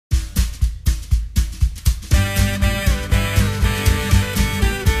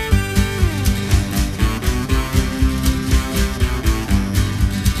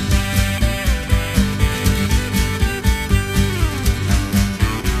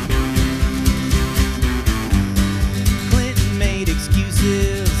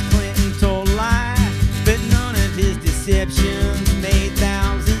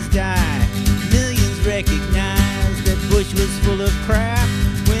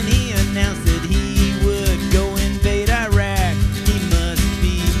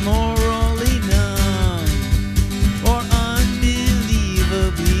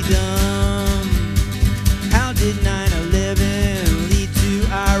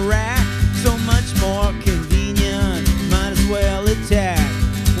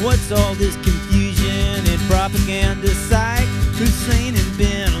What's all this confusion and propaganda psych? Hussein and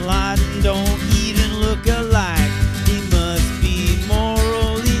Bin Laden don't even look alike. He must be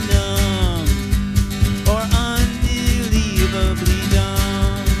morally numb or unbelievably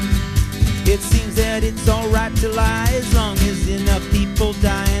dumb. It seems that it's alright to lie as long as enough people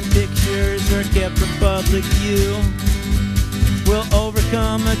die and pictures are kept from public view. We'll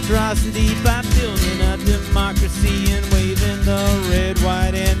overcome atrocity by building a democracy and waving the red,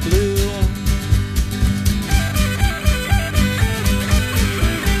 white, and blue.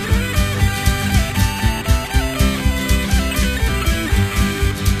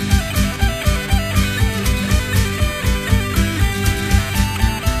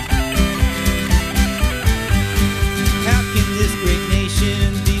 How can this great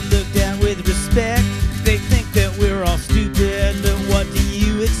nation be looked at with respect? They think that we're all stupid, but what do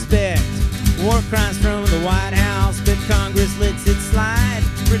you expect? War crimes from the White House, but Congress lets it slide,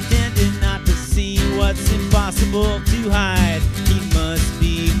 pretending not to see what's impossible to hide.